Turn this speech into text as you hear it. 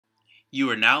You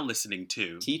are now listening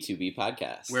to T2B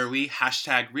Podcast, where we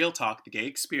hashtag real talk the gay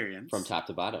experience from top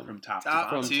to bottom. From top to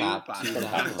bottom. Do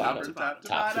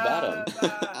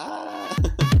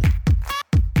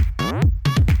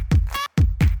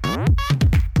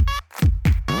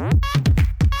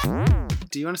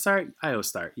you want to start? I will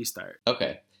start. You start.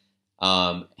 Okay.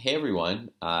 Hey everyone.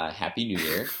 Happy New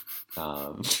Year.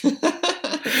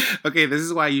 Okay, this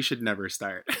is why you should never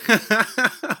start.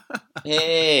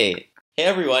 Hey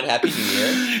everyone. Happy New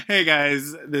Year. Hey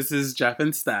guys, this is Jeff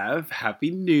and Steph. Happy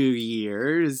New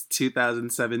Year's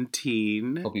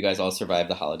 2017. Hope you guys all survived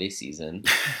the holiday season.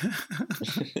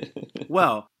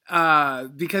 Well,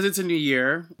 because it's a new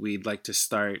year, we'd like to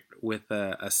start with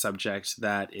a subject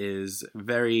that is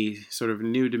very sort of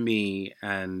new to me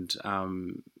and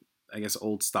I guess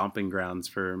old stomping grounds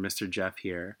for Mr. Jeff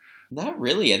here. Not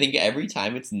really. I think every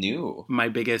time it's new. My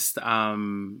biggest,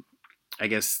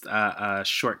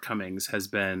 shortcomings has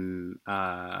been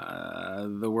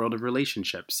the world of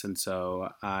relationships. And so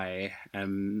I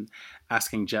am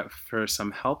asking Jeff for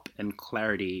some help and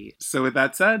clarity. So with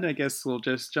that said, I guess we'll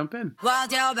just jump in.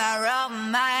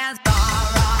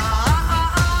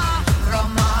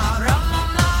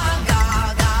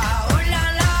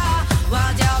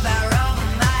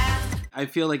 I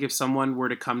feel like if someone were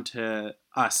to come to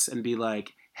us and be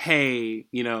like, hey,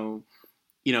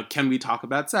 can we talk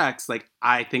about sex? Like,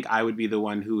 I think I would be the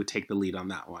one who would take the lead on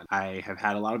that one. I have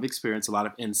had a lot of experience, a lot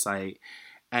of insight,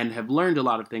 and have learned a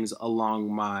lot of things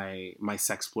along my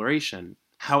sexploration.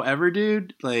 However,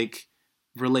 dude, like,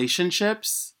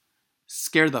 relationships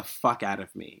scare the fuck out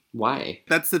of me. Why?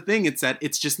 That's the thing. It's that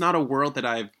it's just not a world that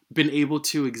I've been able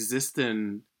to exist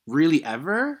in really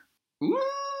ever.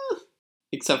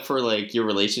 Except for, like, your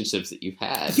relationships that you've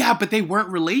had. Yeah, but they weren't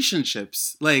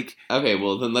relationships. Like... Okay,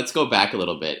 well, then let's go back a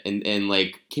little bit. And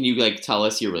like, can you, like, tell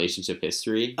us your relationship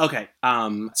history? Okay.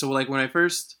 So, like, when I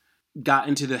first got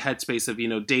into the headspace of,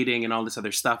 dating and all this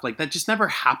other stuff, like, that just never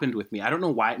happened with me. I don't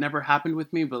know why it never happened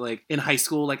with me, but, like, in high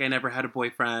school, like, I never had a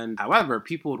boyfriend. However,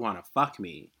 people would want to fuck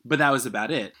me. But that was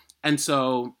about it. And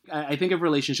so, I think of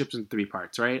relationships in three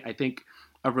parts, right? I think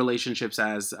of relationships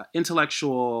as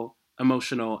intellectual,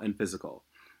 emotional, and physical.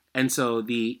 And so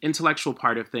the intellectual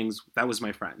part of things, that was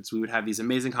my friends. We would have these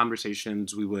amazing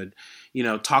conversations. We would,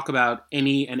 talk about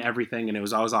any and everything, and it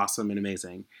was always awesome and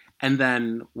amazing. And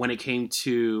then when it came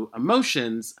to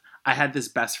emotions, I had this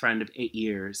best friend of 8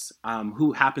 years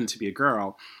who happened to be a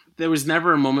girl. There was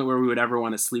never a moment where we would ever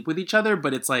want to sleep with each other,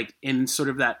 but it's like in sort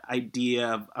of that idea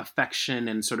of affection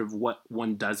and sort of what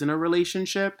one does in a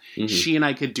relationship, mm-hmm. She and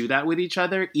I could do that with each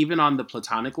other, even on the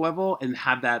platonic level, and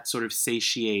have that sort of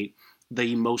satiate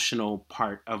the emotional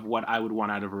part of what I would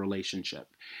want out of a relationship.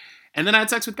 And then I had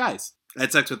sex with guys. I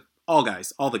had sex with all the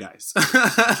guys.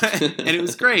 And it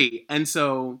was great. And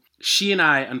so she and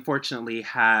I, unfortunately,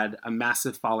 had a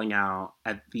massive falling out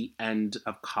at the end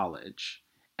of college.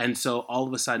 And so all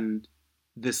of a sudden,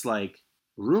 this, like,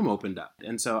 room opened up.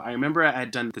 And so I remember I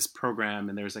had done this program,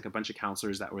 and there was, like, a bunch of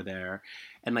counselors that were there.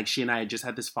 And, like, she and I had just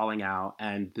had this falling out.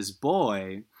 And this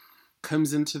boy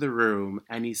comes into the room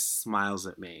and he smiles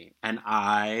at me, and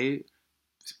I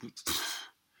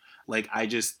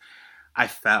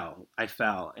fell,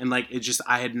 and like, it just,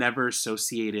 I had never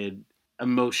associated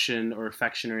emotion or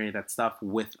affection or any of that stuff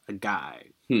with a guy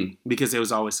because it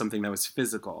was always something that was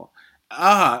physical.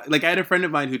 Like, I had a friend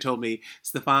of mine who told me,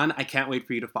 Stefan, I can't wait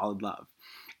for you to fall in love.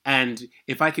 And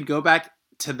if I could go back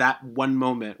to that one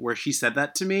moment where she said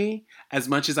that to me, as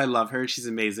much as I love her, she's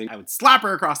amazing, I would slap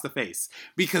her across the face,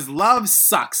 because love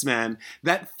sucks, man.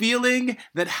 That feeling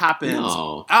that happens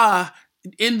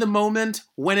in the moment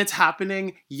when it's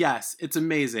happening, yes, it's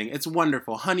amazing, it's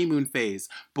wonderful, honeymoon phase.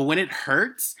 But when it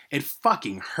hurts, it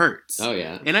fucking hurts. Oh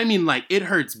yeah. And I mean, like, it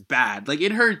hurts bad. Like,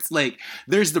 it hurts, like,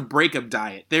 there's the breakup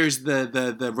diet, there's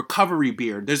the recovery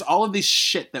beard, there's all of this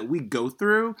shit that we go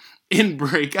through in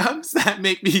breakups that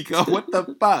make me go, what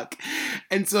the fuck?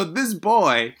 And so this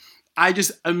boy, I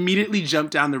just immediately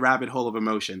jumped down the rabbit hole of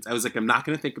emotions. I was like, I'm not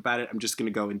going to think about it, I'm just going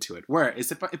to go into it.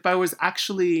 Whereas if I was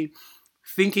actually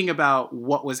thinking about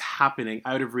what was happening,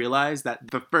 I would have realized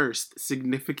that the first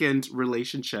significant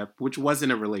relationship, which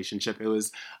wasn't a relationship, it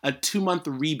was a 2-month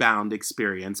rebound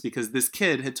experience, because this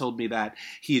kid had told me that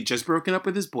he had just broken up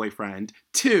with his boyfriend.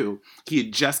 2, he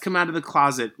had just come out of the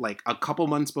closet like a couple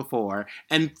months before.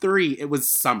 And 3, it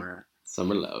was summer.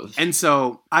 Summer love. And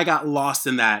so I got lost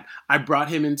in that. I brought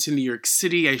him into New York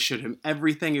City. I showed him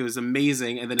everything. It was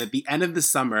amazing. And then at the end of the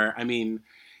summer, I mean,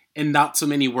 in not so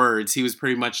many words, he was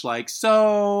pretty much like,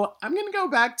 so I'm going to go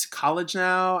back to college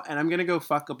now, and I'm going to go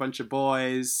fuck a bunch of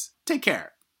boys. Take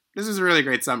care. This is a really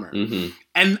great summer. Mm-hmm.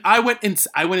 And I went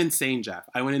insane, Jeff.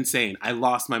 I went insane. I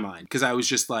lost my mind because I was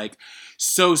just like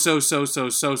so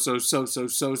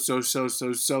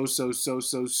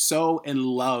in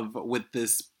love with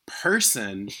this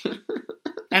person.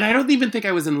 And I don't even think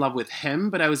I was in love with him,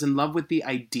 but I was in love with the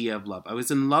idea of love. I was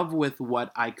in love with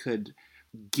what I could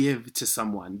give to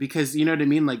someone, because you know what I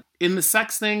mean? Like in the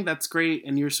sex thing, that's great.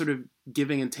 And you're sort of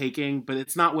giving and taking, but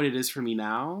it's not what it is for me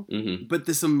now. Mm-hmm. But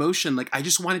this emotion, like I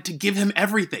just wanted to give him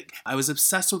everything. I was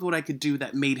obsessed with what I could do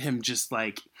that made him just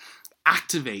like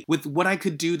activate, with what I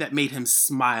could do that made him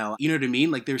smile. You know what I mean?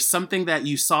 Like there's something that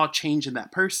you saw change in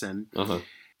that person. Uh-huh.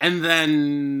 And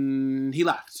then he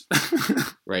left.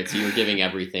 Right. So you were giving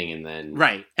everything and then...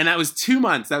 Right. And that was 2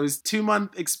 months. That was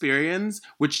 2-month experience,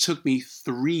 which took me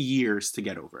 3 years to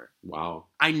get over. Wow.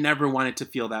 I never wanted to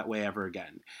feel that way ever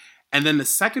again. And then the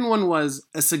second one was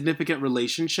a significant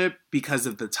relationship because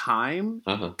of the time.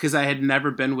 Because I had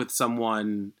never been with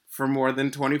someone for more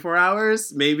than 24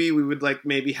 hours. Maybe we would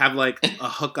have like a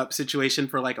hookup situation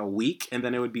for like a week and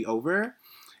then it would be over.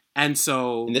 And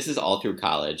so... And this is all through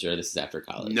college, or this is after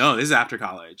college? No, this is after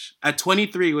college. At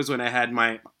 23 was when I had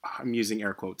my, I'm using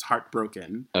air quotes,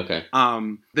 heartbroken. Okay.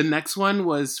 The next one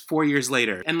was 4 years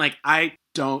later. And like, I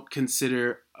don't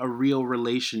consider a real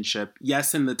relationship,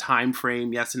 yes, in the time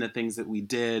frame, yes, in the things that we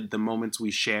did, the moments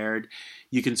we shared,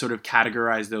 you can sort of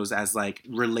categorize those as like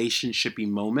relationship-y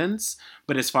moments.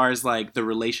 But as far as like the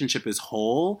relationship as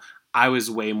whole, I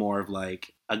was way more of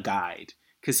like a guide.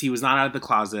 Because he was not out of the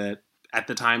closet. At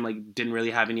the time, like, didn't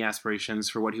really have any aspirations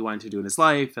for what he wanted to do in his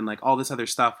life and, like, all this other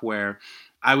stuff where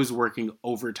I was working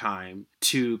overtime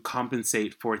to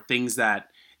compensate for things that,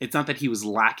 it's not that he was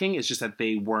lacking, it's just that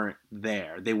they weren't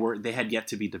there. They had yet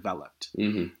to be developed.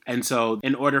 Mm-hmm. And so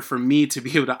in order for me to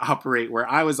be able to operate where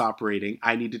I was operating,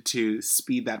 I needed to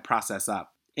speed that process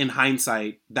up. In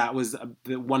hindsight, that was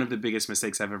one of the biggest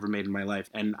mistakes I've ever made in my life.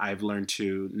 And I've learned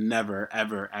to never,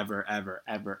 ever, ever, ever,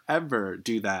 ever, ever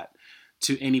do that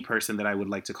to any person that I would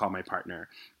like to call my partner.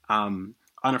 On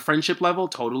a friendship level,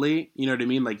 totally. You know what I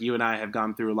mean? Like you and I have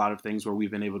gone through a lot of things where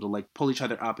we've been able to like pull each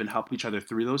other up and help each other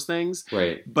through those things.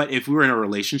 Right. But if we were in a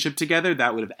relationship together,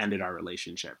 that would have ended our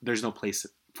relationship. There's no place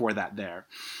for that there.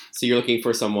 So you're looking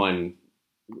for someone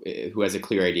who has a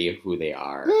clear idea of who they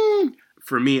are.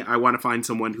 For me, I want to find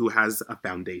someone who has a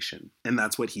foundation, and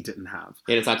that's what he didn't have.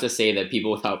 And it's not to say that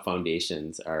people without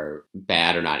foundations are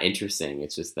bad or not interesting.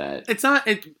 It's just that it's not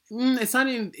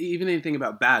even anything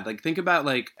about bad. Like think about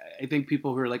like, I think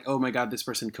people who are like, oh my God, this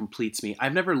person completes me.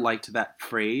 I've never liked that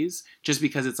phrase just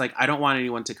because it's like, I don't want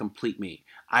anyone to complete me.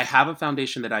 I have a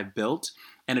foundation that I've built.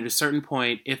 And at a certain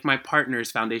point, if my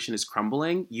partner's foundation is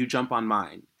crumbling, you jump on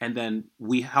mine. And then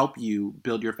we help you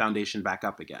build your foundation back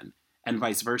up again. And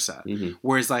vice versa. Mm-hmm.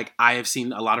 Whereas like I have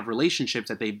seen a lot of relationships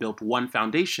that they built one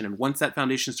foundation, and once that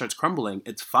foundation starts crumbling,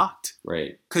 it's fucked.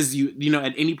 Right. Because you know,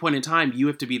 at any point in time, you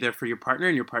have to be there for your partner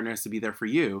and your partner has to be there for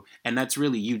you. And that's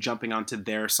really you jumping onto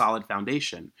their solid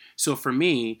foundation. So for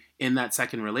me, in that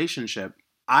second relationship,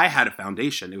 I had a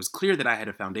foundation. It was clear that I had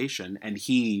a foundation, and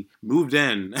he moved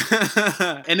in.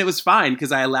 And it was fine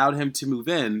because I allowed him to move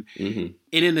in in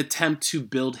an attempt to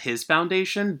build his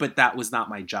foundation, but that was not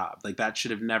my job. Like that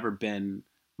should have never been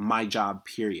my job,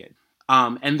 period.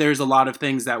 And there's a lot of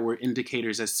things that were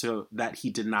indicators as to that he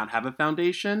did not have a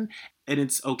foundation. And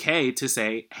it's okay to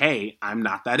say, hey, I'm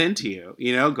not that into you,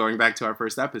 you know, going back to our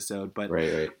first episode. But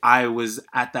right. I was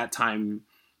at that time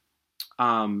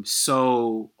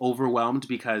so overwhelmed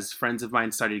because friends of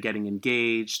mine started getting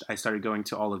engaged. I started going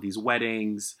to all of these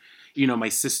weddings. You know, my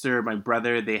sister, my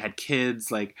brother, they had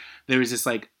kids. Like there was this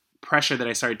like pressure that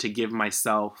I started to give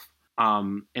myself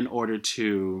in order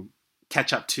to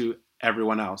catch up to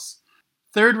everyone else.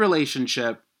 Third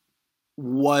relationship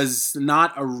was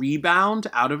not a rebound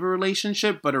out of a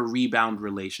relationship, but a rebound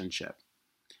relationship.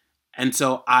 And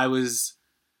so I was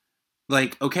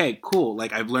like, okay, cool.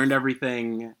 Like I've learned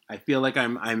everything. I feel like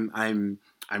I'm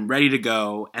ready to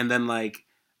go. And then like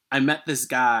I met this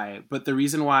guy, but the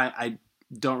reason why I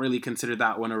don't really consider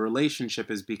that one a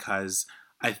relationship is because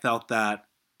I felt that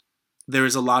there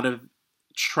was a lot of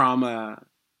trauma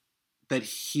that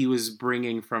he was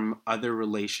bringing from other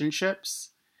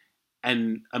relationships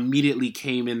and immediately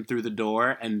came in through the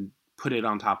door and put it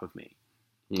on top of me.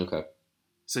 Okay.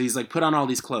 So he's like, put on all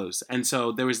these clothes. And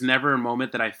so there was never a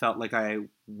moment that I felt like I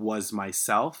was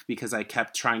myself because I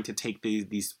kept trying to take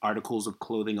these articles of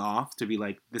clothing off to be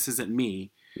like, this isn't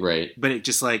me. Right. But it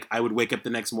just like, I would wake up the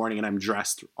next morning and I'm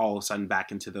dressed all of a sudden back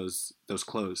into those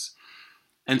clothes.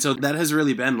 And so that has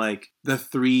really been like the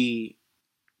 3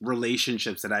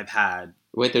 relationships that I've had.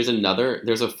 Wait, there's a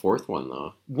 4th one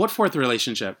though. What 4th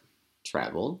relationship?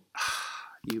 Travel.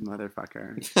 You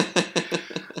motherfucker.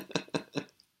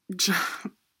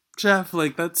 Jeff,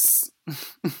 like, that's...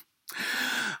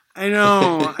 I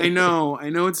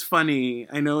know it's funny.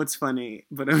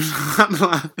 But I'm not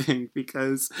laughing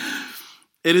because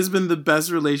it has been the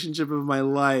best relationship of my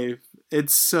life.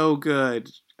 It's so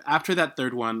good. After that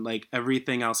third one, like,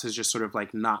 everything else has just sort of,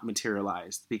 like, not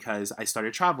materialized because I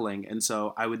started traveling. And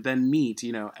so I would then meet,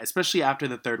 especially after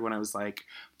the third one, I was like,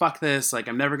 fuck this. Like,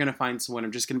 I'm never going to find someone.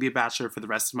 I'm just going to be a bachelor for the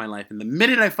rest of my life. And the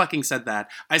minute I fucking said that,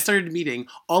 I started meeting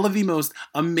all of the most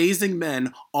amazing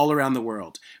men all around the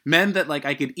world. Men that, like,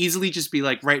 I could easily just be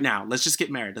like, right now, let's just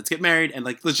get married. Let's get married and,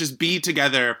 like, let's just be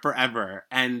together forever.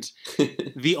 And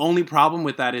the only problem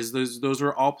with that is those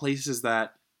were all places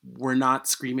that were not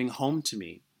screaming home to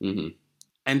me. Mm-hmm.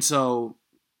 And so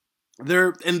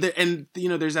there's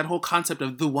that whole concept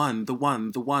of the one,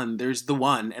 there's the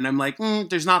one. And I'm like,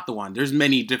 there's not the one. There's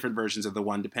many different versions of the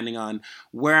one, depending on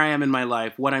where I am in my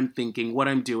life, what I'm thinking, what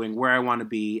I'm doing, where I want to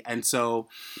be. And so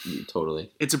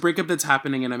totally, it's a breakup that's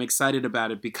happening, and I'm excited about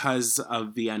it because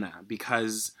of Vienna,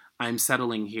 because I'm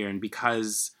settling here, and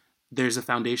because there's a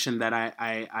foundation that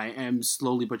I am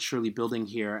slowly but surely building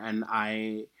here. And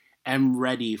I am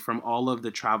ready from all of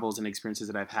the travels and experiences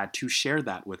that I've had to share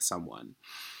that with someone.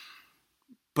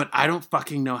 But I don't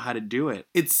fucking know how to do it.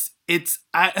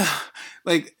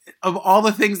 Like, of all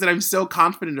the things that I'm so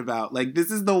confident about, like, this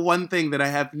is the one thing that I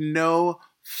have no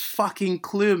fucking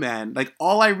clue, man. Like,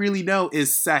 all I really know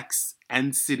is sex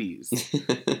and cities.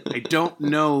 I don't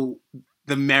know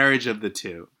the marriage of the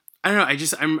two. I don't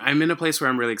know. I'm in a place where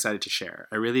I'm really excited to share.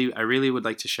 I really would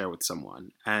like to share with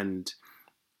someone. And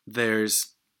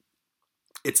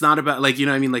it's not about, like,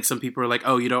 like, some people are like,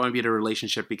 oh, you don't want to be in a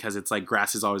relationship because it's like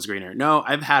grass is always greener. No,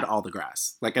 I've had all the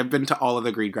grass. Like, I've been to all of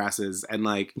the green grasses, and,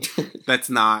 like, that's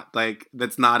not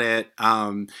it.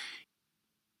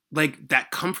 Like, that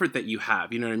comfort that you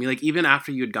have, you know what I mean? Like, even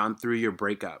after you had gone through your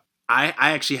breakup, I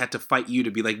actually had to fight you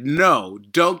to be like, no,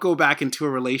 don't go back into a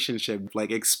relationship.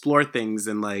 Like, explore things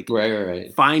and, like,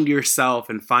 right. Find yourself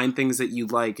and find things that you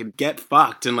like and get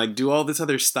fucked and, like, do all this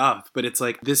other stuff. But it's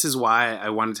like, this is why I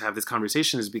wanted to have this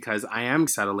conversation, is because I am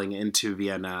settling into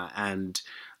Vienna, and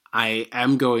I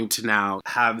am going to now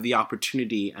have the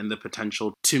opportunity and the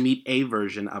potential to meet a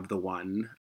version of the one.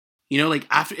 Like,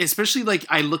 after, especially, like,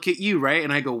 I look at you, right?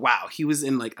 And I go, wow, he was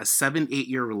in, like, a 7-8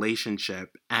 year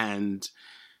relationship, and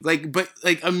but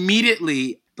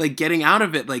immediately, like, getting out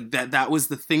of it, like, that was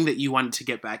the thing that you wanted to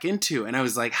get back into. And I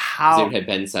was like, how? It had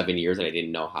been 7 years and I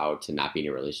didn't know how to not be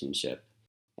in a relationship.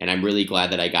 And I'm really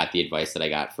glad that I got the advice that I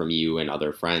got from you and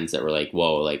other friends that were like,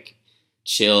 whoa, like,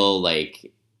 chill,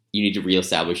 like, you need to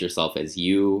reestablish yourself as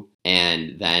you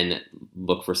and then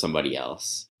look for somebody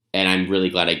else. And I'm really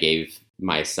glad I gave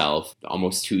myself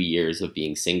almost 2 years of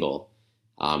being single,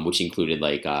 which included,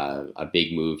 like, a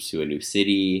big move to a new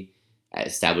city,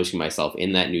 establishing myself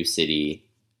in that new city,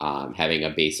 having a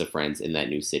base of friends in that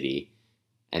new city.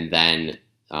 And then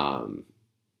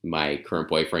my current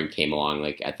boyfriend came along,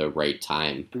 like, at the right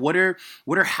time. What are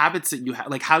habits that you have?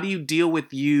 Like, how do you deal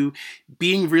with you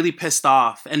being really pissed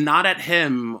off, and not at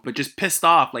him, but just pissed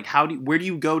off? Like, how do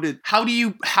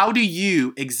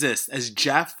you exist as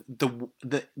Jeff,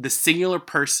 the singular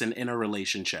person in a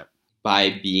relationship?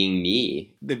 By being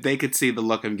me. If they could see the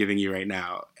look I'm giving you right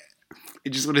now, I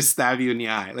just want to stab you in the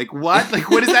eye. Like, what? Like,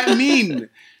 what does that mean?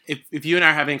 If you and I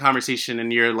are having a conversation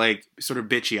and you're, like, sort of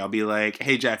bitchy, I'll be like,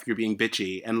 hey, Jeff, you're being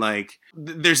bitchy. And, like,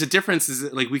 there's a difference. Is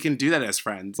that, like, we can do that as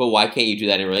friends. But why can't you do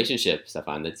that in a relationship,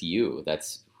 Stefan? That's you.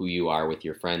 That's who you are with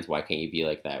your friends. Why can't you be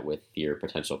like that with your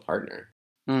potential partner?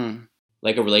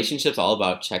 Like, a relationship's all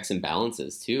about checks and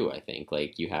balances, too, I think.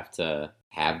 Like, you have to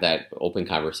have that open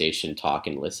conversation, talk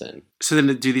and listen. So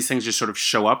then do these things just sort of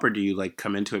show up, or do you, like,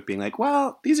 come into it being like,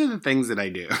 well, these are the things that I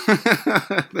do.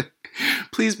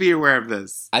 Please be aware of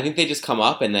this. I think they just come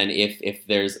up, and then if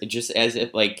there's just, as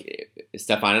if, like,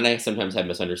 Stefan and I sometimes have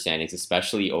misunderstandings,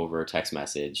 especially over text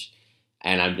message,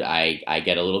 and I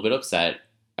get a little bit upset,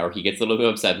 or he gets a little bit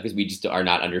upset because we just are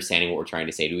not understanding what we're trying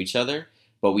to say to each other.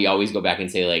 But we always go back and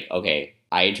say, like, okay,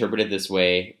 I interpret it this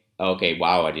way. Okay,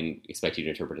 wow, I didn't expect you to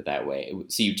interpret it that way.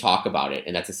 So you talk about it,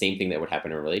 and that's the same thing that would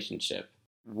happen in a relationship.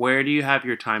 Where do you have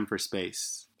your time for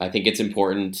space? I think it's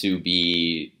important to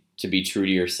be true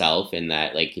to yourself, in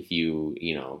that, like, if you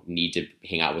need to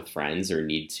hang out with friends or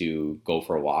need to go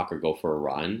for a walk or go for a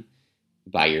run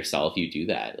by yourself, you do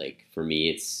that. Like, for me,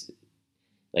 it's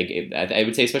like, I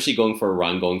would say, especially going for a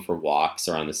run, going for walks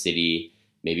around the city,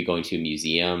 maybe going to a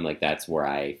museum, like, that's where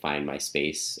I find my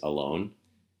space alone.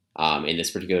 In this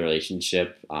particular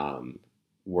relationship,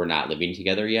 we're not living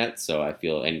together yet, so I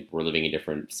feel, and we're living in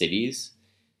different cities.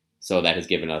 So that has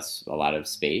given us a lot of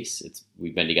space.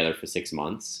 We've been together for 6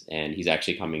 months, and he's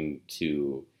actually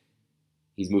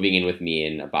he's moving in with me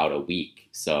in about a week.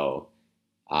 So,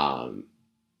 am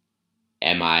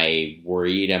I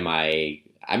worried?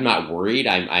 I'm not worried.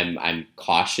 I'm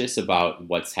cautious about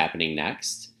what's happening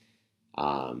next.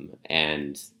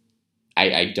 And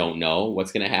I don't know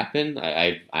what's going to happen.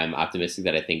 I'm optimistic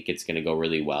that I think it's going to go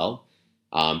really well.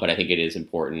 But I think it is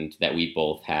important that we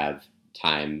both have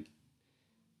time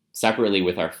separately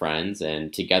with our friends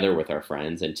and together with our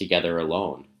friends and together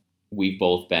alone. We've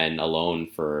both been alone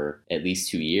for at least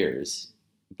 2 years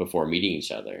before meeting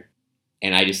each other.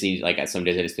 And I just need, like, some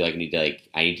days I just feel like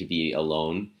I need to be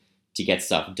alone to get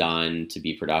stuff done, to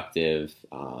be productive.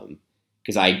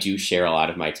 Because I do share a lot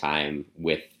of my time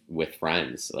with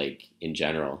friends, like, in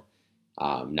general.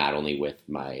 Not only with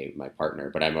my partner,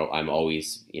 but I'm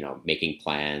always, making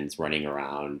plans, running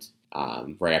around.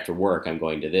 Right after work, I'm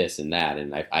going to this and that,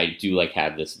 and I do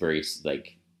have this very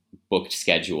booked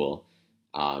schedule.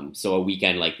 So a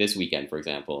weekend like this weekend, for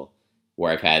example,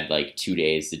 where I've had 2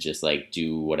 days to just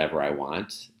do whatever I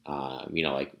want.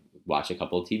 Watch a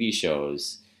couple of TV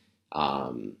shows,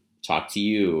 talk to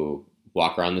you,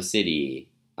 walk around the city,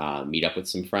 meet up with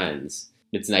some friends.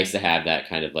 It's nice to have that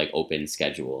kind of open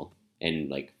schedule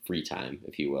and free time,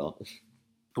 if you will.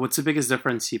 What's the biggest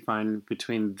difference you find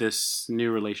between this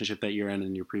new relationship that you're in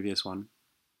and your previous one?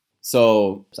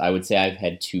 So I would say I've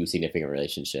had 2 significant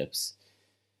relationships.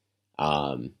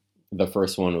 The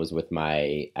first one was with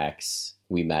my ex.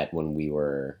 We met when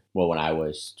I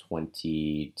was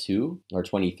 22 or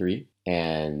 23.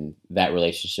 And that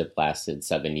relationship lasted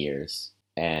 7 years.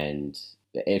 And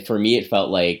for me, it felt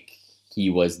like he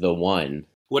was the one.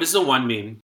 What does the one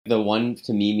mean? The one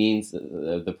to me means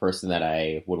the person that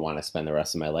I would want to spend the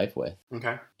rest of my life with.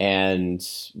 Okay. And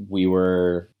we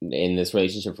were in this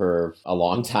relationship for a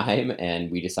long time, and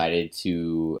we decided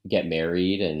to get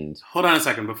married. And hold on a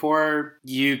second before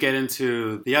you get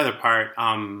into the other part.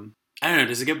 I don't know.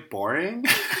 Does it get boring?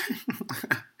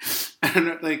 I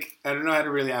don't know how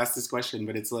to really ask this question,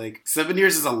 but it's 7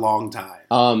 years is a long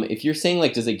time. If you're saying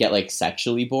does it get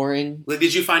sexually boring?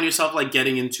 Did you find yourself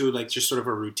getting into just sort of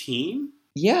a routine?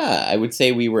 Yeah, I would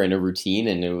say we were in a routine,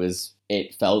 and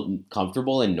it felt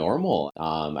comfortable and normal.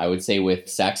 I would say with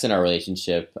sex in our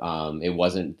relationship, it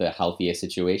wasn't the healthiest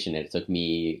situation. It took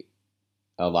me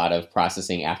a lot of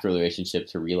processing after the relationship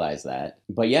to realize that.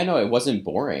 But yeah, no, it wasn't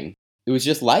boring. It was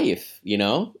just life,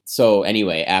 So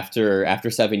anyway, after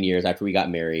 7 years, after we got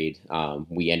married,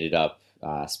 we ended up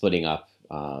splitting up.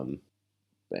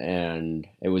 And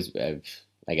it was,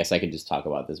 I guess I could just talk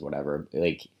about this, whatever.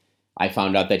 I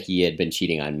found out that he had been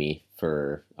cheating on me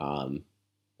for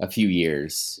a few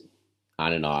years,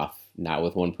 on and off, not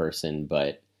with one person,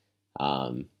 but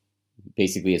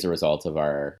basically as a result of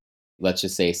our, let's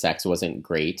just say, sex wasn't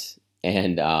great.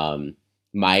 And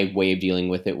my way of dealing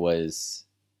with it was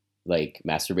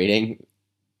masturbating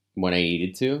when I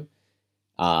needed to.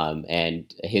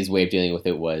 And his way of dealing with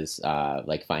it was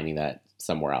finding that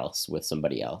somewhere else with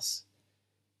somebody else.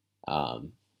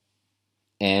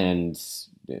 And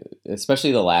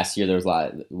especially the last year, there was a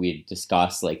lot, we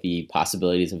discussed the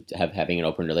possibilities of having an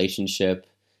open relationship.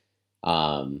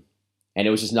 And it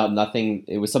was just nothing.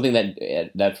 It was something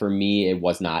that for me, it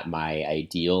was not my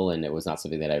ideal, and it was not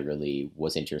something that I really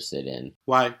was interested in.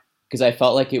 Why? Because I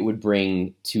felt like it would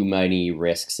bring too many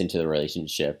risks into the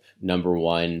relationship. Number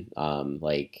one,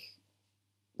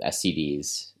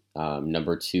 STDs.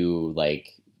 Number two,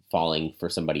 falling for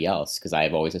somebody else, because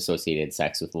I've always associated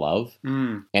sex with love.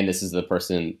 And this is the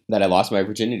person that I lost my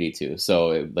virginity to.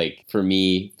 So for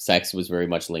me, sex was very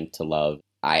much linked to love.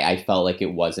 I felt like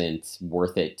it wasn't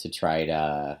worth it to try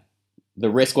to, the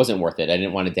risk wasn't worth it. I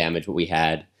didn't want to damage what we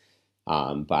had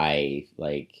by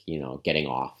getting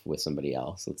off with somebody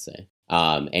else, let's say.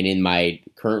 And in my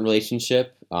current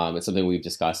relationship, it's something we've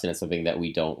discussed, and it's something that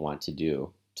we don't want to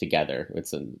do together.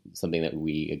 It's something that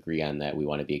we agree on, that we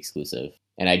want to be exclusive.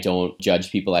 And I don't judge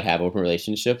people that have open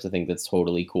relationships. I think that's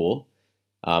totally cool.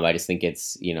 I just think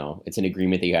it's an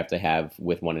agreement that you have to have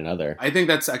with one another. I think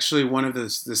that's actually one of the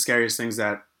scariest things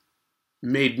that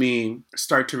made me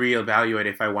start to reevaluate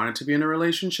if I wanted to be in a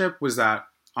relationship, was that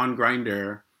on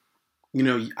Grindr,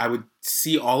 I would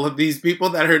see all of these people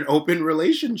that are in open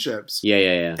relationships.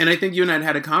 Yeah. And I think you and I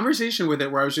had a conversation with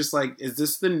it where I was just is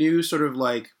this the new sort of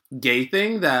gay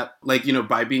thing that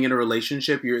by being in a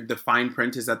relationship, the fine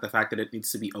print is that the fact that it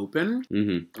needs to be open.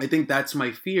 Mm-hmm. I think that's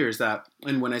my fear, is that,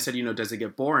 and when I said, does it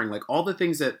get boring? All the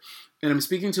things that, and I'm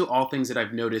speaking to all things that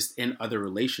I've noticed in other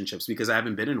relationships, because I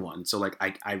haven't been in one. So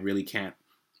I really can't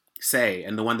say.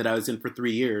 And the one that I was in for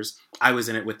 3 years, I was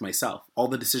in it with myself. All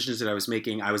the decisions that I was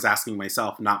making, I was asking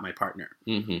myself, not my partner.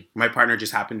 Mm-hmm. My partner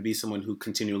just happened to be someone who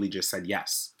continually just said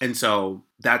yes. And so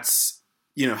that's,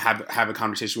 have a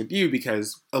conversation with you,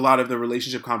 because a lot of the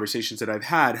relationship conversations that I've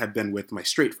had have been with my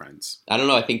straight friends. I don't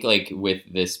know. I think like with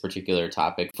this particular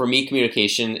topic, for me,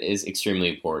 communication is extremely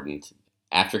important.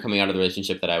 After coming out of the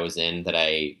relationship that I was in, that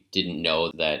I didn't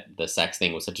know that the sex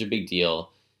thing was such a big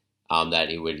deal, that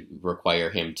it would require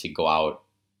him to go out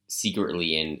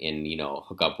secretly and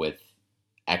hook up with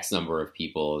X number of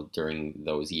people during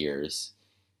those years.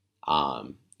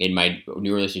 In my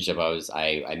new relationship,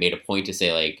 I made a point to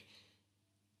say, like,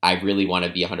 I really want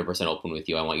to be 100% open with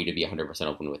you. I want you to be 100%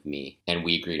 open with me. And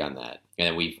we agreed on that. And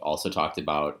then we've also talked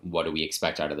about, what do we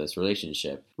expect out of this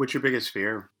relationship? What's your biggest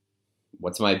fear?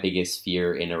 What's my biggest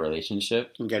fear in a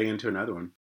relationship? I'm getting into another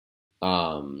one.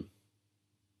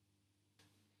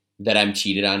 That I'm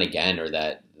cheated on again, or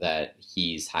that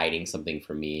he's hiding something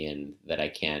from me and that I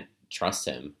can't trust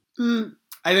him.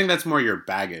 I think that's more your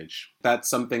baggage. That's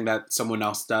something that someone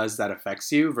else does that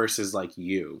affects you versus like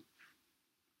you.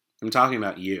 I'm talking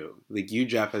about you. Like you,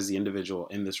 Jeff, as the individual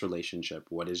in this relationship,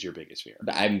 what is your biggest fear?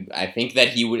 I think that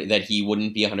he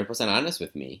wouldn't be 100% honest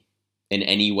with me in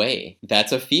any way.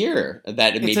 That's a fear.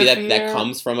 That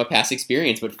comes from a past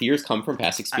experience, but fears come from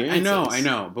past experiences. I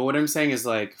know. But what I'm saying is,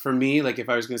 like, for me, like if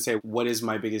I was going to say what is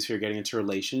my biggest fear getting into a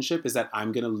relationship, is that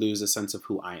I'm going to lose a sense of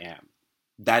who I am.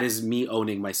 That is me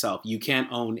owning myself. You can't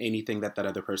own anything that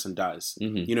other person does.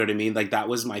 Mm-hmm. You know what I mean? Like that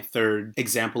was my third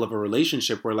example of a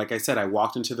relationship where, like I said, I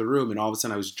walked into the room and all of a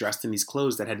sudden I was dressed in these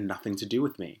clothes that had nothing to do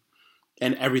with me.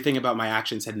 And everything about my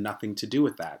actions had nothing to do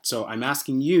with that. So I'm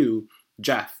asking you,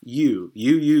 Jeff, you,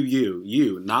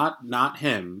 not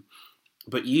him,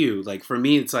 but you. Like for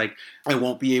me, it's like I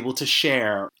won't be able to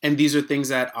share. And these are things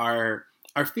that are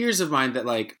fears of mine that,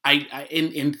 like, I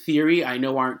in theory I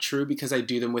know aren't true because I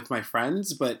do them with my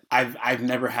friends, but I've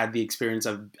never had the experience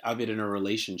of it in a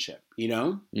relationship, you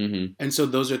know? Mm-hmm. And so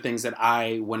those are things that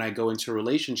when I go into a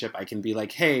relationship, I can be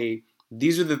like, hey,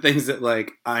 these are the things that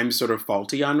like I'm sort of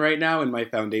faulty on right now in my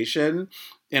foundation,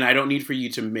 and I don't need for you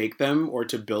to make them or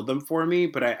to build them for me,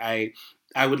 but I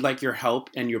would like your help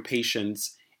and your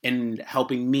patience in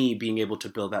helping me being able to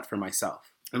build that for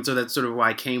myself. And so that's sort of why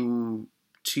I came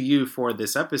to you for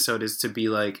this episode, is to be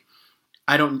like,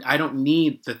 I don't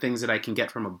need the things that I can get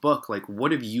from a book. Like,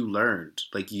 what have you learned?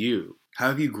 Like how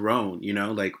have you grown? You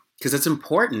know, like, because it's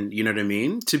important, you know what I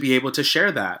mean? To be able to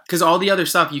share that. Because all the other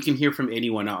stuff you can hear from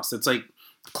anyone else. It's like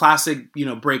classic,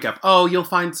 breakup. Oh, you'll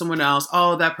find someone else.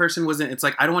 Oh, that person wasn't. It's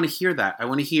like, I don't want to hear that. I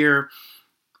want to hear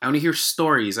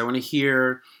stories. I want to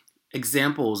hear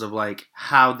examples of like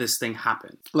how this thing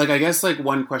happened. Like, I guess like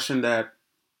one question that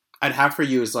I'd have for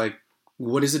you is like,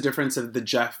 what is the difference of the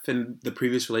Jeff in the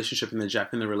previous relationship and the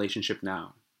Jeff in the relationship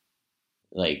now?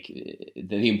 Like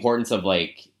the importance of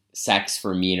like sex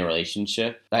for me in a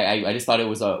relationship. I just thought it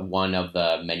was one of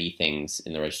the many things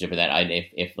in the relationship, and that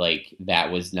if like that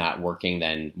was not working,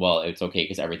 then well, it's okay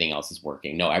because everything else is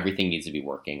working. No, everything needs to be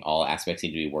working. All aspects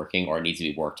need to be working, or it needs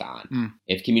to be worked on.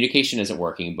 If communication isn't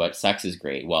working, but sex is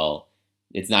great, well,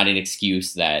 it's not an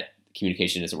excuse that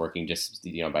communication isn't working just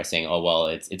by saying, oh well,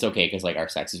 it's okay because like our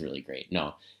sex is really great.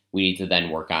 No, we need to then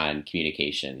work on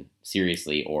communication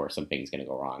seriously, or something's going to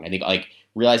go wrong. I think like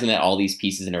realizing that all these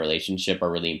pieces in a relationship are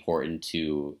really important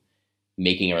to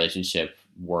making a relationship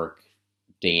work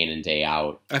day in and day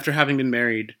out. After having been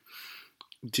married,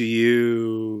 do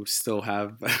you still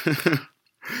have the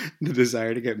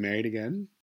desire to get married again?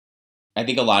 I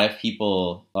think a lot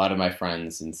of my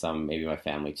friends and some, maybe my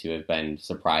family too, have been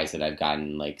surprised that I've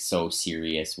gotten like so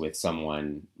serious with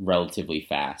someone relatively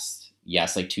fast.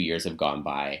 Yes, like 2 years have gone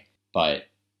by, but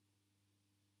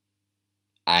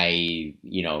I,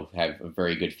 have a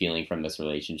very good feeling from this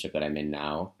relationship that I'm in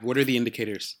now. What are the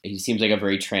indicators? He seems like a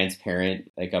very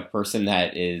transparent, like a person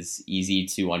that is easy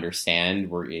to understand,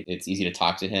 where it's easy to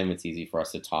talk to him. It's easy for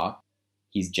us to talk.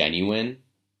 He's genuine,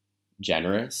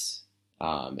 generous.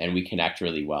 And we connect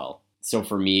really well. So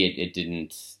for me, it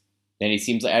didn't, and it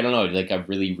seems like, I don't know, like a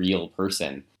really real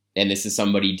person. And this is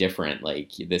somebody different.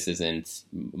 Like this isn't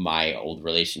my old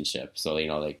relationship. So,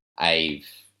 like I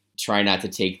try not to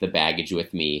take the baggage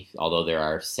with me, although there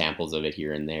are samples of it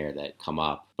here and there that come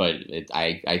up. But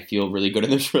I feel really good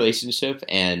in this relationship,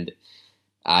 and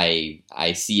I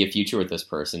see a future with this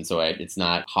person. So it's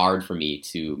not hard for me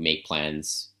to make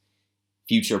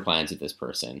future plans with this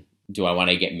person. Do I want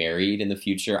to get married in the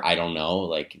future? I don't know.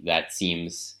 Like that's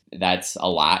a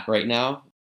lot right now.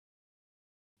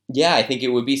 Yeah, I think it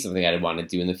would be something I'd want to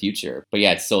do in the future. But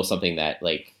yeah, it's still something that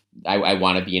like I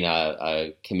want to be in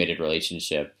a committed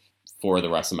relationship for the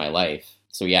rest of my life.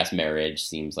 So yes, marriage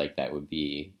seems like that would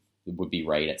be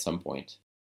right at some point.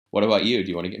 What about you? Do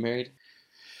you want to get married?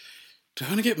 Do I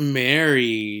want to get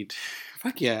married?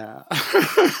 Fuck yeah.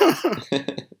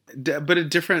 But a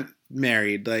different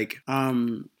married. Like,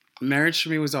 marriage for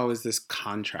me was always this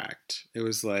contract. It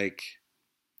was like,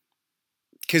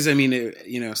 because I mean,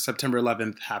 September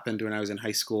 11th happened when I was in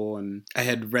high school, and I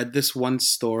had read this one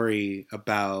story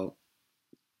about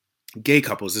gay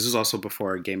couples. This was also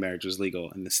before gay marriage was legal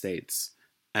in the States.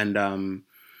 And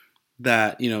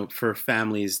that, for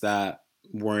families that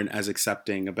weren't as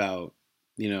accepting about,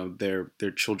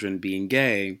 their children being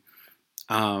gay,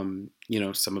 some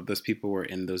of those people were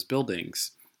in those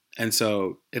buildings. And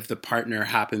so if the partner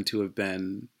happened to have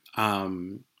been,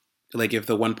 like if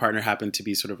the one partner happened to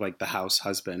be sort of like the house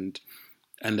husband,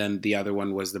 and then the other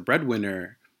one was the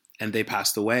breadwinner, and they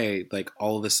passed away, like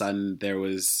all of a sudden there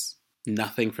was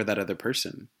nothing for that other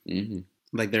person. Mm-hmm.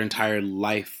 Like their entire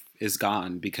life is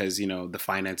gone because, the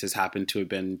finances happen to have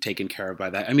been taken care of by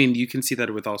that. I mean, you can see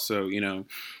that with also,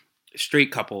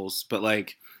 straight couples, but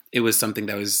like it was something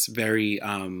that was very,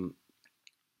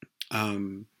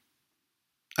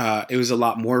 it was a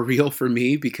lot more real for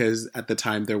me because at the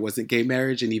time there wasn't gay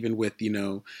marriage. And even with,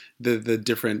 the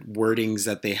different wordings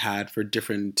that they had for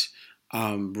different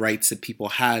rights that people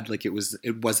had, like it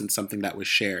wasn't something that was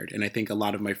shared. And I think a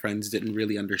lot of my friends didn't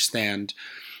really understand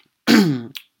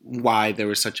why there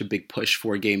was such a big push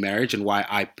for gay marriage and why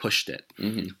I pushed it.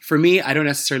 Mm-hmm. For me, I don't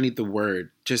necessarily need the word,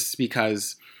 just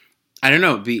because, I don't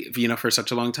know, for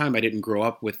such a long time, I didn't grow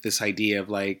up with this idea of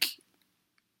like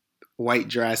white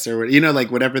dress or,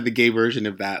 like whatever the gay version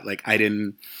of that. Like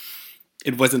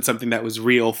it wasn't something that was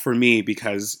real for me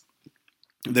because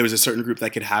there was a certain group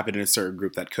that could have it and a certain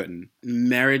group that couldn't.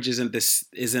 Marriage isn't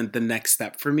the next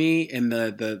step for me in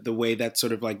the way that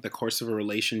sort of like the course of a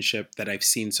relationship that I've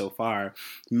seen so far.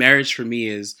 Marriage for me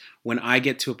is when I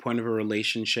get to a point of a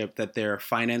relationship that there are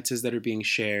finances that are being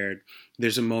shared.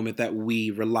 There's a moment that we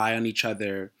rely on each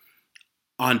other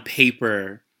on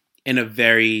paper in a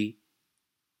very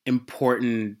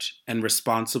important and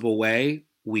responsible way.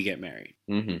 We get married.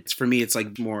 Mm-hmm. For me, it's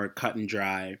like more cut and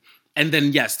dry. And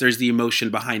then, yes, there's the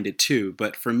emotion behind it too.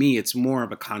 But for me, it's more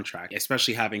of a contract,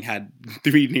 especially having had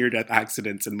 3 near-death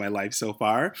accidents in my life so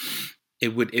far.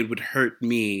 It would hurt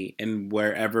me in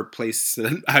wherever place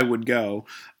I would go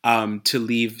to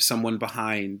leave someone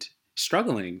behind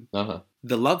struggling. Uh-huh.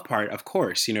 The love part, of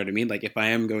course, you know what I mean? Like if I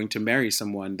am going to marry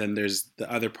someone, then there's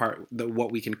the other part,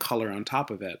 what we can color on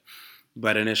top of it.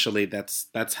 But initially, that's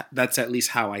at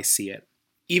least how I see it.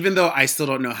 Even though I still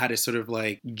don't know how to sort of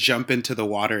like jump into the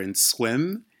water and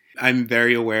swim, I'm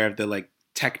very aware of the like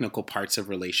technical parts of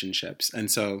relationships. And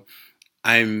so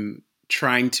I'm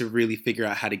trying to really figure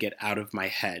out how to get out of my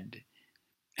head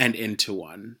and into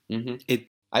one. Mm-hmm.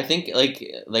 I think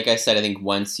like I said, I think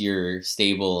once you're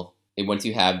stable, once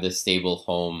you have this stable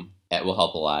home, that will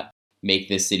help a lot. Make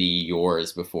this city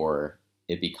yours before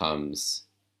it becomes,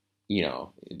 you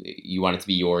want it to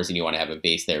be yours and you want to have a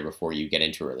base there before you get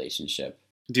into a relationship.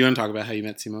 Do you want to talk about how you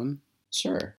met Simone?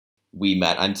 Sure. We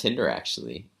met on Tinder,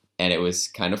 actually. And it was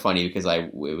kind of funny because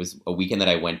it was a weekend that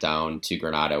I went down to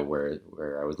Granada where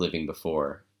I was living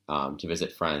before to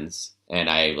visit friends. And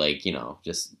I,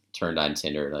 just turned on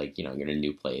Tinder, you're in a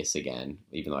new place again,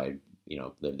 even though I,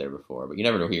 lived there before. But you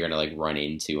never know who you're going to, run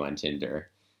into on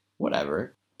Tinder.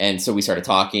 Whatever. And so we started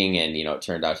talking, and, it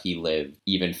turned out he lived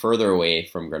even further away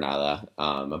from Granada,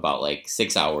 about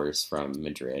 6 hours from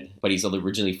Madrid. But he's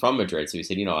originally from Madrid, so he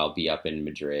said, I'll be up in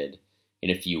Madrid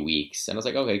in a few weeks. And I was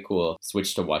like, okay, cool.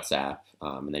 Switched to WhatsApp,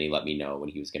 and then he let me know when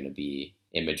he was going to be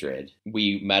in Madrid.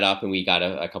 We met up, and we got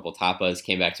a couple tapas,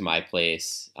 came back to my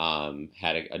place,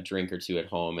 had a drink or two at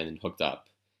home, and then hooked up.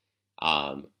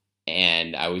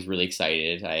 And I was really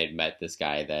excited. I had met this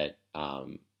guy that...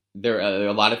 There are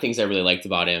a lot of things I really liked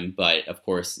about him, but of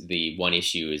course the one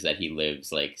issue is that he lives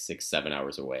 6-7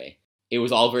 hours away. It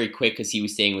was all very quick because he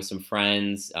was staying with some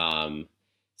friends.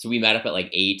 So we met up at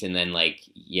 8, and then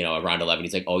around 11,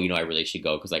 he's like, oh, I really should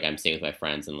go because I'm staying with my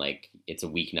friends and it's a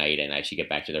weeknight and I should get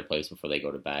back to their place before they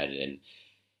go to bed.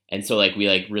 And so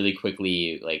we really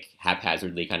quickly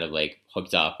haphazardly kind of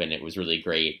hooked up, and it was really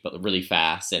great, but really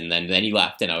fast. And then he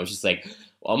left, and I was just like,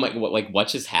 oh my, what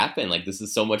just happened? This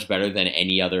is so much better than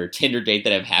any other Tinder date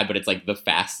that I've had, but it's the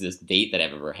fastest date that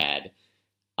I've ever had.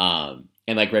 And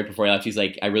right before he left, he's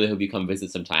like, I really hope you come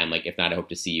visit sometime. If not, I hope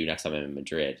to see you next time I'm in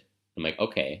Madrid. I'm like,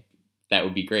 okay, that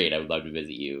would be great. I would love to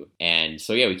visit you. And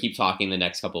so, yeah, we keep talking the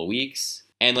next couple of weeks.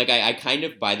 And I kind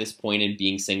of, by this point in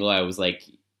being single, I was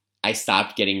I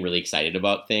stopped getting really excited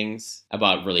about things,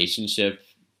 about relationship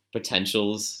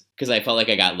potentials. because I felt like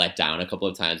I got let down a couple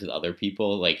of times with other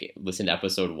people. Like, listen to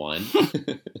episode 1.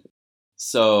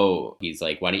 So he's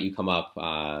like, why don't you come up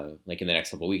like in the next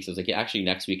couple of weeks? I was like, yeah, actually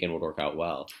next weekend would work out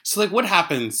well. So like what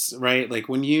happens, right? Like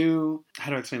when you,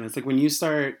 how do I explain this? Like when you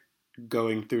start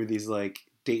going through these like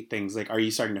date things, like are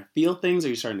you starting to feel things? Are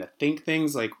you starting to think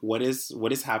things? Like what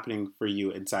is happening for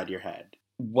you inside your head?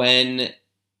 When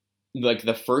like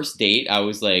the first date, I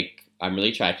was like, I'm really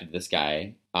attracted to this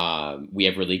guy. We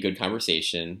have really good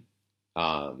conversation.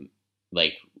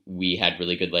 Like we had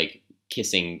really good like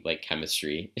kissing like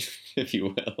chemistry, if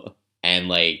you will. And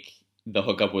like the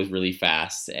hookup was really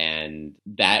fast, and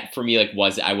that for me like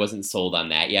I wasn't sold on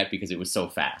that yet because it was so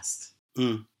fast.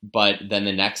 But then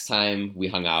the next time we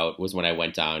hung out was when I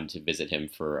went down to visit him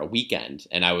for a weekend,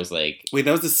 and I was like, wait,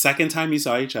 that was the second time you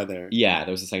saw each other? Yeah,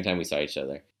 that was the second time we saw each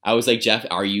other. I was like, Jeff,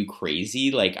 are you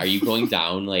crazy? Like, are you going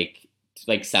down like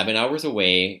 7 hours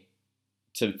away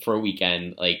for a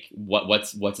weekend? Like,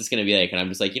 what's this gonna be like? And I'm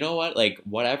just like, you know what? Like,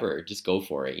 whatever, just go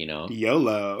for it, you know?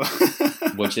 YOLO.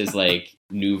 Which is like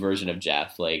new version of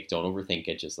Jeff. Like, don't overthink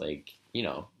it. Just like, you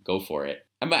know, go for it.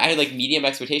 I had like medium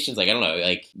expectations. Like, I don't know,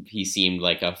 like he seemed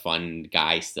like a fun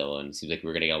guy still, and it seems like we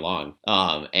were gonna get along.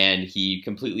 And he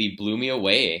completely blew me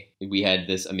away. We had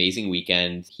this amazing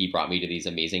weekend. He brought me to these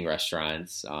amazing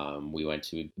restaurants. We went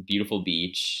to a beautiful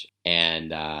beach,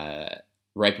 and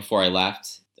right before I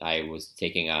left, I was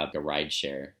taking a ride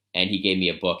share, and he gave me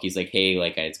a book. He's like, hey,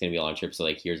 like it's gonna be a long trip, so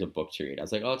like here's a book to read. I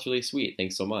was like, oh, it's really sweet.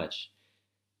 Thanks so much.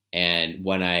 And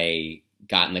when I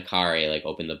got in the car, I like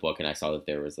opened the book and I saw that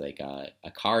there was like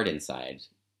a card inside,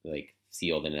 like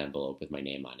sealed in an envelope with my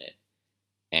name on it.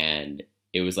 And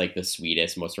it was like the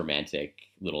sweetest, most romantic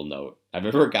little note I've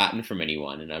ever gotten from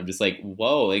anyone. And I'm just like,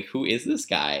 whoa, like who is this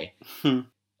guy? And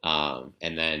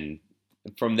then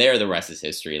from there, the rest is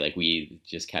history. Like we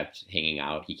just kept hanging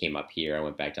out. He came up here. I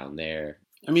went back down there.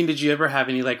 I mean, did you ever have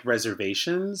any like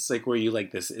reservations? Like, were you like,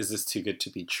 is this too good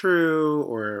to be true?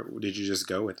 Or did you just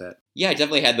go with it? Yeah, I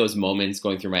definitely had those moments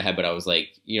going through my head, but I was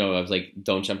like,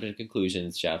 don't jump into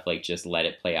conclusions, Jeff. Like, just let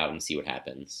it play out and see what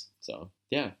happens. So,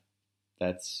 yeah,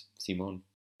 that's Simone.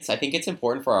 So I think it's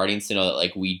important for our audience to know that,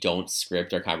 like, we don't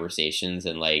script our conversations,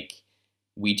 and, like,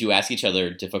 we do ask each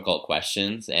other difficult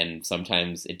questions, and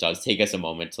sometimes it does take us a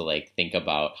moment to, like, think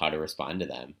about how to respond to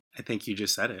them. I think you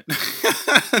just said it.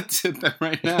 Did that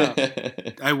right now.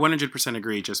 I 100%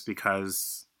 agree, just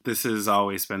because this has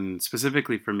always been,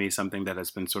 specifically for me, something that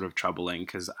has been sort of troubling,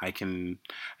 because I can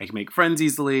make friends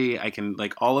easily. I can,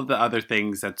 like, all of the other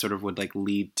things that sort of would, like,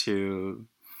 lead to,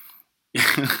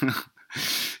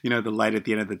 you know, the light at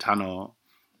the end of the tunnel,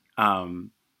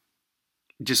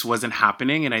 just wasn't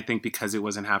happening. And I think because it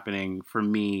wasn't happening for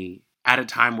me at a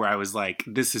time where I was like,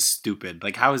 this is stupid.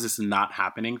 Like, how is this not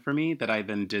happening for me? That I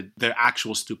then did the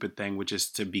actual stupid thing, which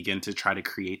is to begin to try to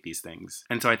create these things.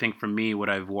 And so I think for me, what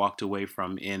I've walked away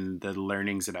from in the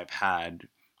learnings that I've had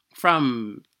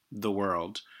from the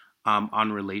world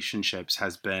on relationships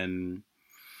has been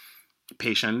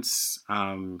patience,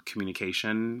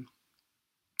 communication,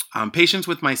 patience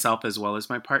with myself as well as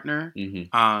my partner,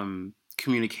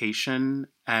 communication,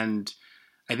 and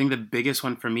I think the biggest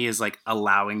one for me is like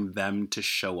allowing them to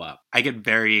show up. I get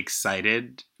very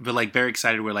excited, but like very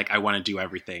excited where like I want to do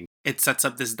everything. It sets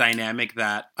up this dynamic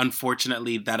that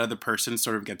unfortunately that other person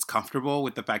sort of gets comfortable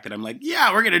with the fact that I'm like,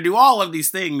 yeah, we're going to do all of these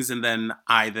things. And then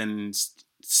I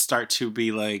start to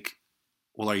be like,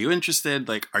 well, are you interested?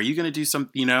 Like, are you going to do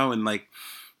something, you know? And like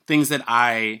things that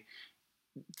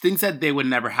they would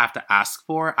never have to ask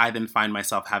for, I then find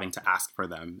myself having to ask for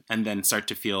them, and then start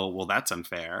to feel, well, that's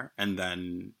unfair. And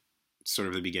then sort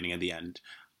of the beginning of the end.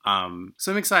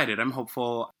 So I'm excited. I'm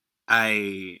hopeful.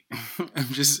 I'm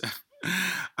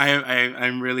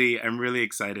really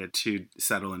excited to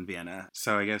settle in Vienna.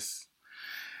 So I guess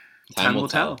time will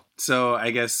tell. So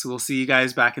I guess we'll see you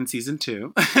guys back in season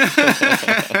 2.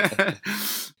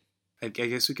 I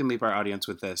guess we can leave our audience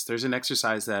with this. There's an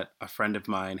exercise that a friend of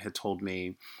mine had told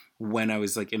me when I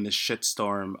was like in the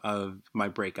shitstorm of my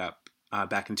breakup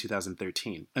back in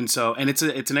 2013. And it's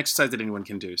an exercise that anyone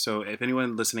can do. So if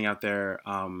anyone listening out there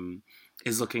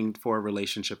is looking for a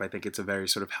relationship, I think it's a very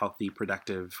sort of healthy,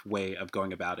 productive way of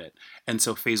going about it. And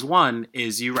so phase 1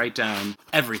 is you write down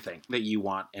everything that you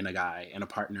want in a guy and a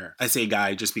partner. I say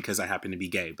guy just because I happen to be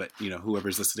gay, but you know,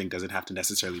 whoever's listening doesn't have to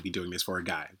necessarily be doing this for a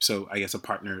guy. So I guess a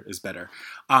partner is better.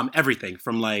 Everything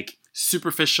from like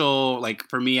superficial, like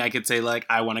for me, I could say like,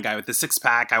 I want a guy with a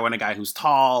 6-pack. I want a guy who's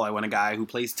tall. I want a guy who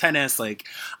plays tennis. Like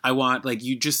I want, like,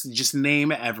 you just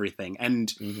name everything. And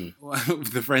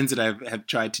the friends that have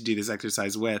tried to do this exercise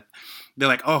exercise with, they're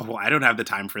like, oh, well, I don't have the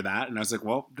time for that. And I was like,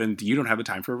 well, then you don't have the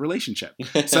time for a relationship.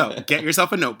 So get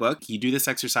yourself a notebook. You do this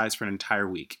exercise for an entire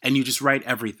week and you just write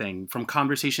everything from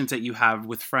conversations that you have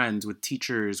with friends, with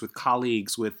teachers, with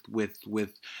colleagues, with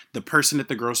the person at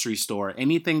the grocery store,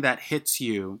 anything that hits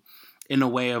you in a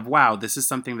way of, wow, this is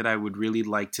something that I would really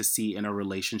like to see in a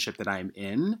relationship that I'm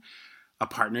in, a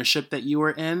partnership that you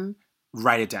are in,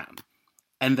 write it down.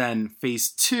 And then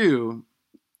phase 2,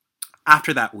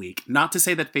 after that week, not to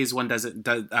say that phase 1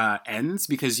 ends,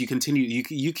 because you continue,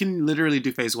 you can literally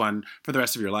do phase 1 for the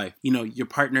rest of your life. You know, your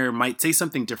partner might say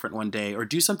something different one day or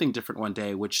do something different one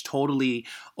day, which totally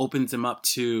opens them up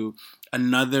to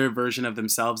another version of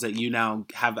themselves that you now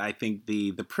have, I think,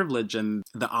 the privilege and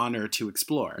the honor to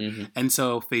explore. Mm-hmm. And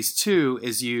so phase 2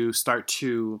 is you start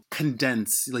to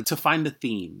condense, like to find the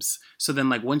themes. So then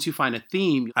like once you find a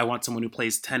theme, I want someone who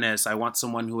plays tennis. I want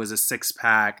someone who has a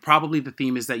 6-pack. Probably the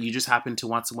theme is that you just happen to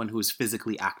want someone who is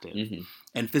physically active. Mm-hmm.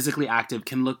 And physically active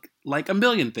can look like a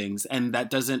million things. And that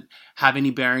doesn't have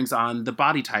any bearings on the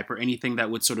body type or anything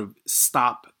that would sort of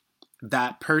stop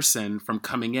that person from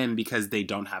coming in because they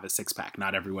don't have a 6-pack.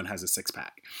 Not everyone has a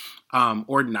 6-pack.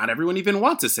 Or not everyone even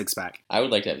wants a 6-pack. I would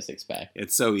like to have a 6-pack.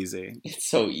 It's so easy. It's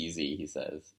so easy, he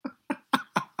says.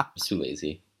 I'm too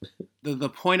lazy. The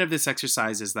point of this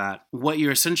exercise is that what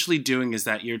you're essentially doing is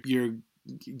that you're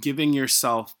giving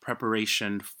yourself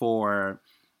preparation for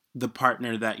the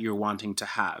partner that you're wanting to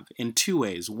have in 2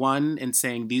 ways. One, in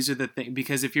saying these are the things,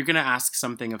 because if you're going to ask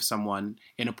something of someone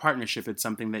in a partnership, it's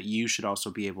something that you should also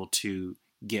be able to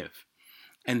give.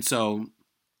 And so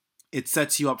it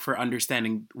sets you up for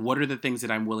understanding what are the things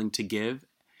that I'm willing to give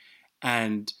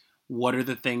and what are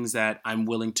the things that I'm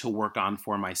willing to work on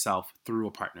for myself through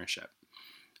a partnership.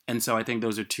 And so I think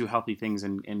those are 2 healthy things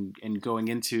in going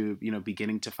into, you know,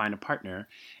 beginning to find a partner.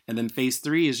 And then phase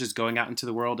 3 is just going out into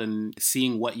the world and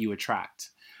seeing what you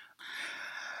attract.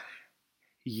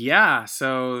 Yeah,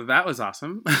 so that was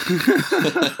awesome.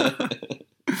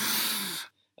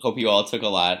 Hope you all took a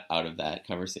lot out of that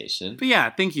conversation. But yeah,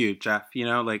 thank you, Jeff. You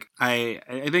know, like I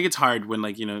think it's hard when,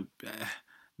 like, you know,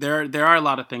 there are a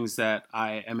lot of things that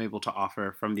I am able to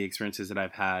offer from the experiences that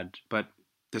I've had, but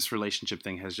this relationship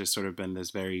thing has just sort of been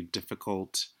this very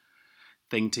difficult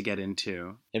thing to get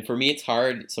into. And for me, it's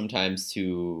hard sometimes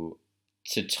to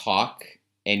talk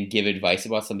and give advice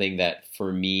about something that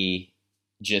for me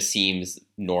just seems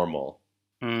normal.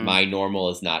 My normal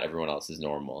is not everyone else's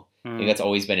normal. I think that's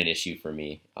always been an issue for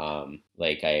me.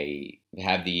 Like I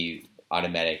have the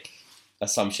automatic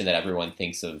assumption that everyone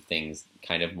thinks of things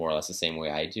kind of more or less the same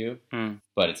way I do,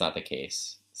 but it's not the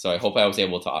case. So I hope I was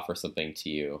able to offer something to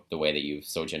you the way that you've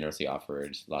so generously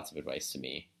offered lots of advice to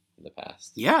me in the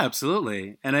past. Yeah,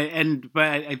 absolutely. But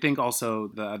I think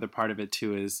also the other part of it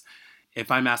too is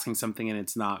if I'm asking something and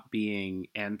it's not being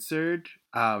answered,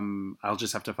 I'll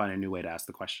just have to find a new way to ask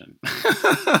the question.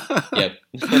 Yep.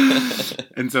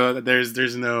 And so there's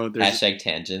hashtag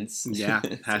tangents. Yeah,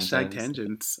 hashtag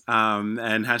tangents.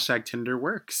 And hashtag Tinder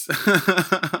works.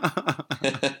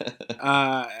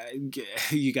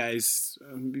 You guys,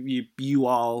 you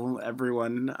all,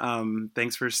 everyone,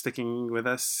 thanks for sticking with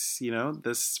us, you know,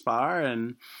 this far,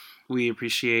 and we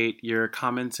appreciate your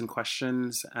comments and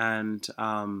questions and,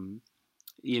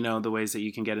 you know, the ways that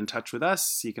you can get in touch with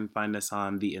us. You can find us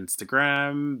on the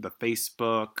Instagram, the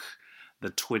Facebook,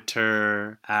 the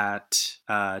Twitter at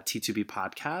T2B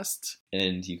Podcast.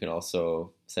 And you can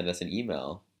also send us an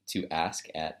email to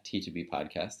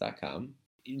ask@t2bpodcast.com.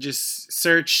 You just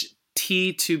search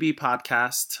T2B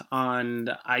Podcast on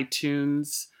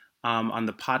iTunes, on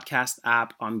the podcast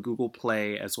app, on Google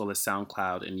Play, as well as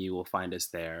SoundCloud, and you will find us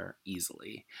there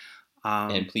easily.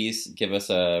 And please give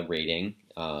us a rating.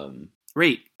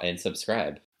 Rate. And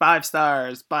subscribe. 5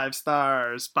 stars, 5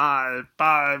 stars,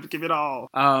 5, give it all.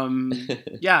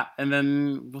 Yeah, and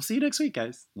then we'll see you next week,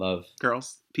 guys. Love.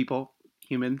 Girls, people,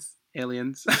 humans,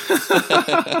 aliens.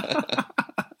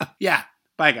 Yeah.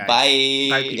 Bye, guys. Bye.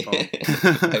 Bye, people.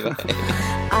 Bye-bye.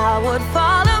 I would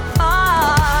fall